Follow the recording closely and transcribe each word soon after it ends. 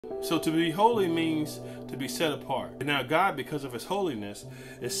So to be holy means to be set apart. Now God, because of his holiness,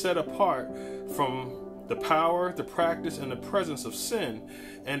 is set apart from the power, the practice, and the presence of sin,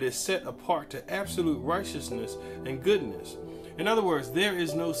 and is set apart to absolute righteousness and goodness. In other words, there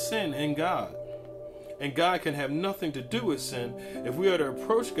is no sin in God. And God can have nothing to do with sin. If we are to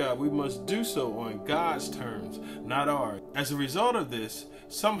approach God, we must do so on God's terms, not ours. As a result of this,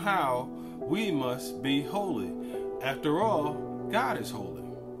 somehow we must be holy. After all, God is holy.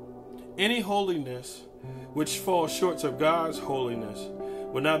 Any holiness which falls short of God's holiness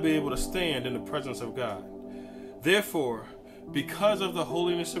will not be able to stand in the presence of God. Therefore, because of the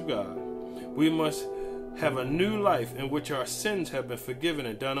holiness of God, we must have a new life in which our sins have been forgiven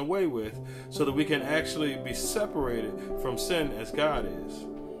and done away with, so that we can actually be separated from sin as God is.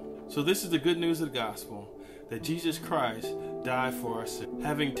 So this is the good news of the gospel, that Jesus Christ died for our sins,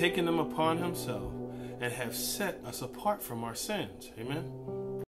 having taken them upon himself, and have set us apart from our sins. Amen.